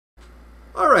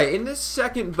Alright, in this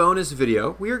second bonus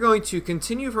video, we are going to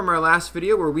continue from our last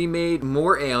video where we made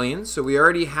more aliens. So we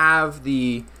already have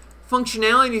the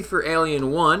functionality for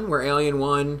Alien 1, where Alien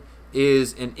 1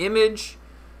 is an image,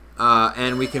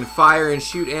 and we can fire and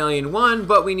shoot Alien 1,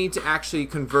 but we need to actually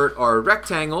convert our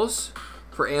rectangles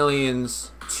for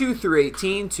Aliens 2 through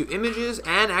 18 to images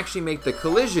and actually make the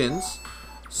collisions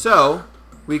so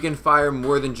we can fire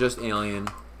more than just Alien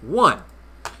 1.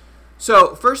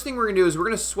 So first thing we're going to do is we're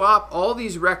going to swap all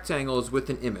these rectangles with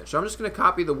an image. So I'm just going to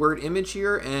copy the word image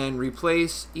here and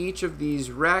replace each of these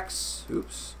recs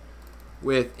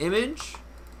with image.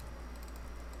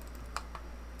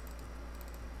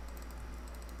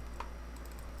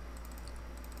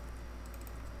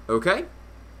 Okay.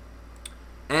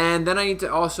 And then I need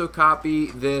to also copy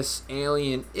this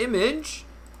alien image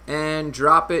and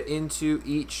drop it into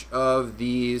each of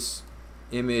these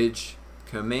image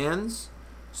commands.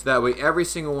 So that way every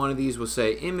single one of these will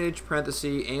say image,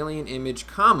 parenthesis, alien image,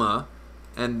 comma,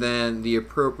 and then the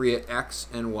appropriate X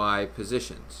and Y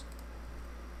positions.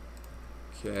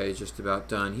 Okay, just about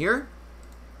done here.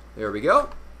 There we go.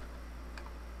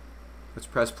 Let's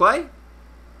press play.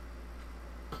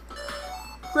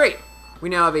 Great. We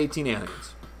now have 18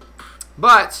 aliens.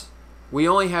 But we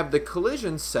only have the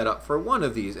collision set up for one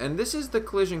of these. And this is the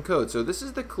collision code. So this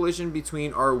is the collision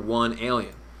between our one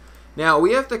alien. Now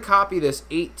we have to copy this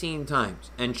 18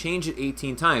 times and change it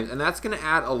 18 times, and that's going to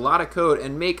add a lot of code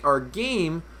and make our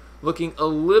game looking a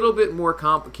little bit more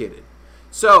complicated.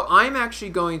 So I'm actually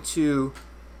going to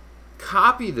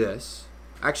copy this.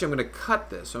 Actually, I'm going to cut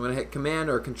this. So I'm going to hit Command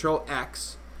or Control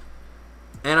X,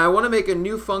 and I want to make a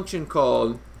new function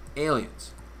called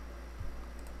aliens.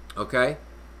 Okay,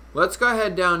 let's go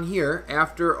ahead down here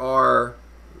after our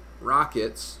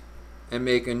rockets and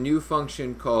make a new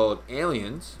function called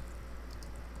aliens.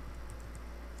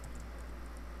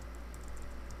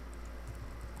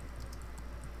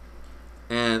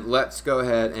 And let's go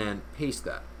ahead and paste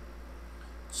that.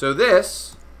 So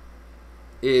this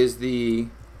is the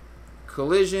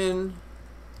collision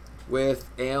with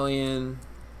alien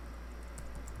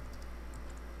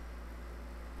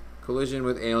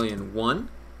 1.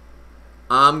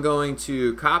 I'm going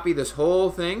to copy this whole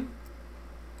thing,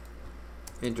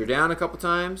 enter down a couple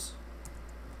times,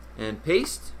 and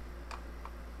paste.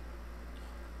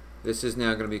 This is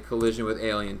now going to be collision with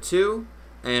alien 2.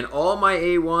 And all my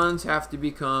A1s have to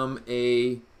become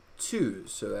A2s.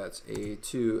 So that's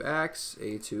A2X,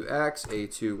 A2X,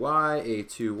 A2Y,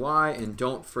 A2Y, and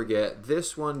don't forget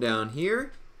this one down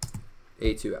here,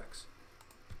 A2X.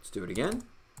 Let's do it again.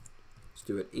 Let's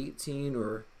do it 18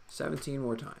 or 17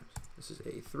 more times. This is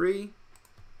A3.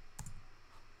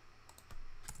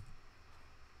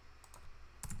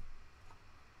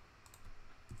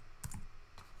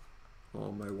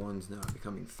 All my ones now are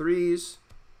becoming 3s.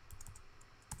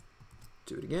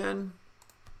 Do it again.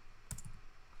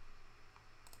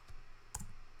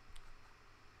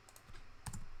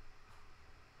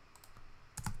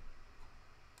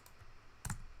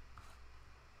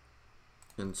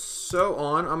 And so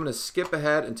on. I'm going to skip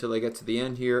ahead until I get to the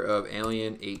end here of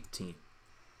Alien 18.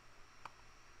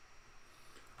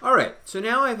 Alright, so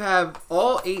now I have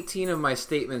all 18 of my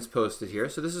statements posted here.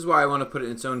 So this is why I want to put it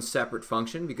in its own separate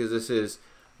function, because this is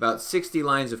about 60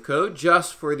 lines of code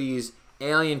just for these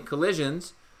alien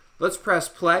collisions. Let's press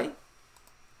play.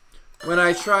 When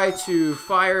I try to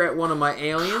fire at one of my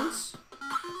aliens,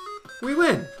 we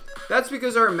win. That's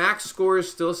because our max score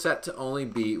is still set to only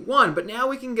be 1, but now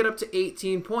we can get up to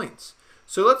 18 points.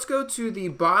 So let's go to the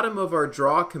bottom of our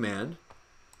draw command.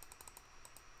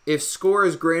 If score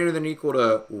is greater than or equal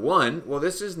to 1, well,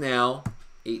 this is now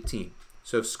 18.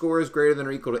 So if score is greater than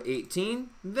or equal to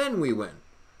 18, then we win.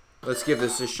 Let's give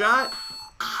this a shot.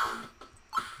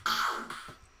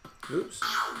 Oops,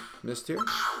 missed here.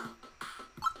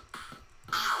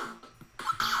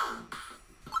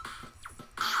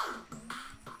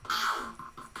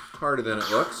 Harder than it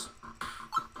looks.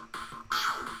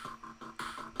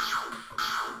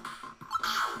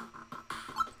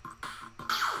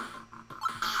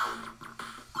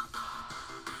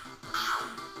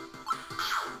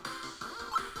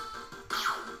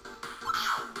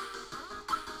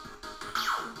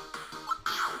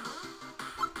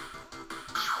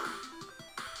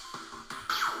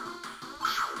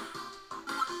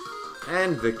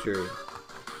 And victory.